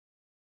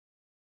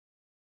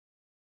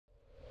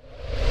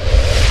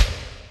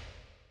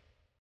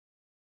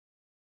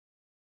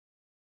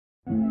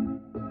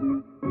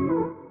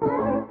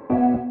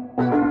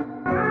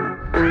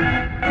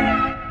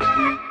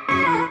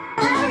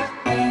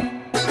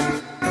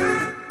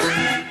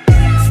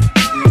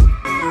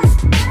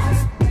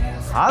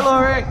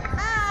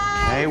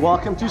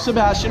welcome to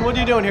Sebastian. What are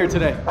you doing here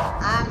today?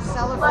 I'm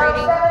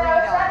celebrating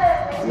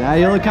freedom. Yeah,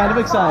 you look kind of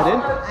excited.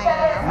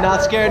 I am.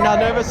 Not scared, not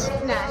nervous?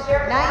 Not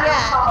yet.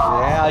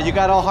 Yeah, you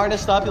got all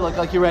harnessed up. You look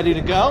like you're ready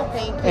to go.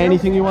 Thank you.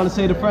 Anything you want to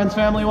say to friends,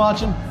 family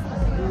watching?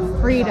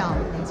 Freedom.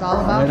 It's all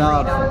about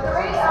freedom.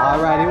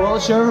 Alrighty, well,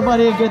 show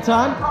everybody a good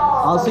time.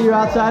 I'll see you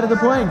outside of the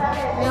plane.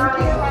 Thank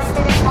you.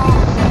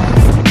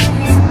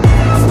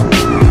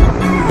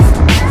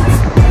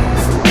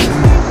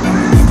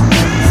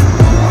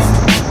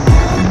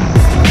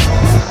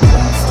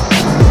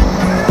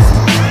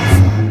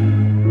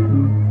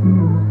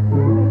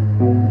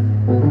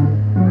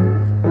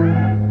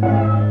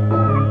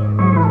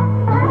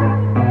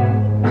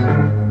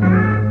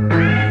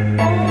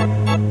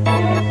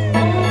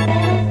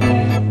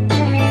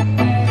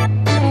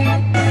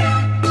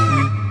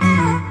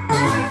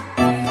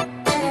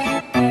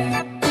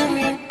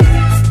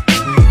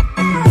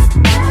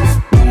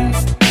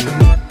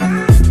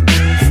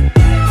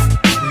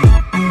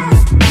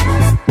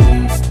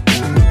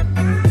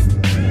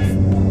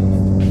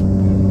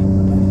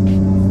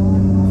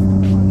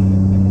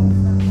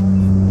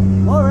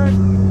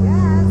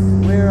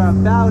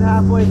 About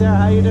halfway there.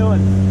 How you doing?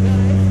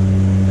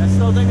 Good. I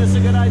still think it's a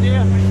good idea?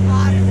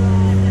 Awesome.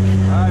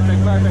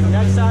 Perfect, perfect.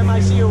 Next time I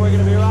see you, we're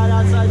going to be right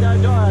outside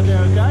that door out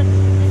there, okay?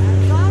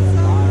 That's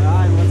awesome. All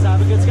right, let's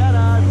have a good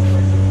skydive.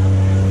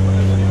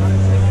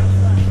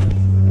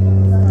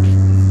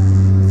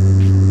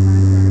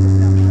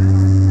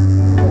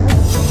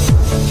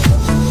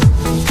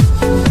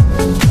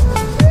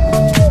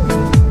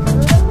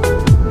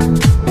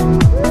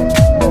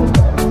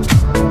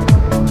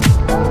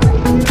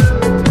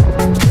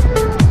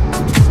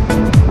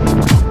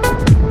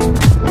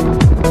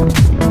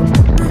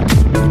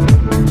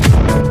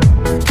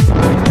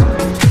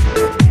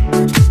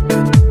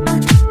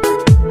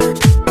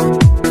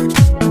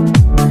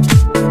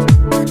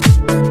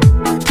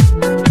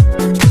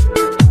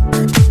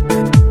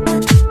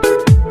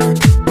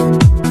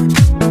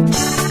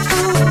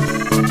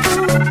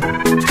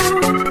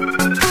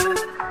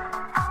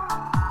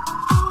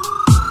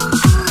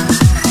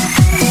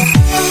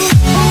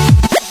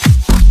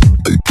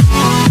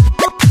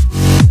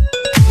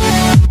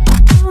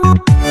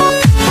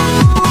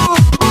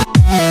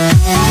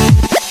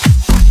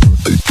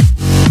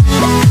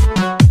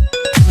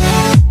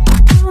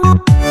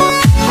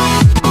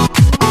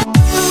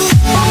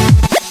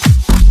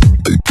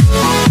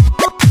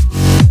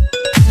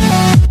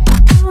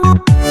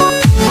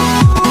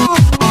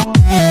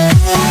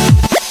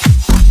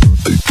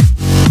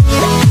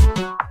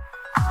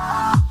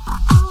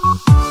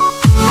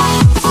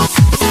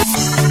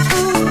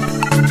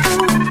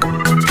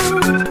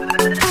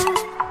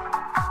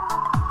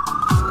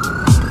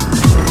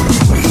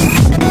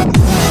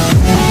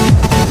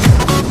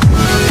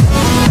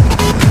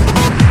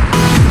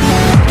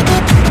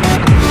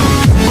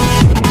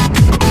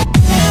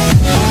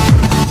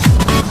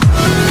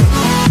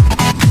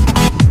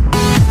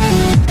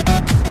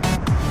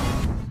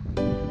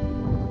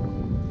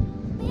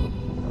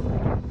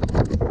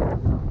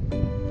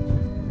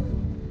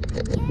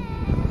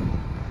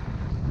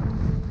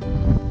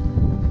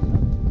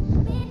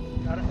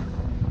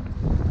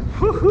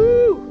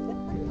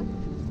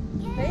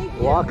 Thank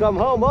you. Welcome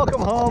home,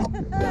 welcome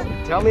home.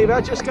 Tell me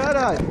about your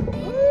skydive.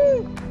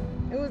 Woo!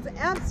 It was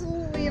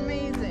absolutely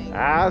amazing.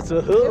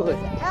 Absolutely.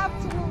 It was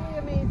absolutely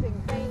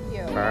amazing. Thank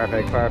you.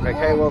 Perfect, perfect.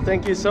 Hey, well,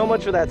 thank you so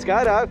much for that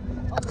skydive.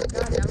 Oh my God,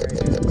 that was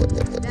beautiful.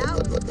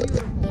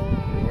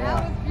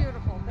 That was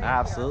beautiful. Thank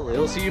Absolutely.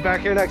 We'll see you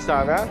back here next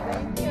time, huh?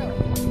 you.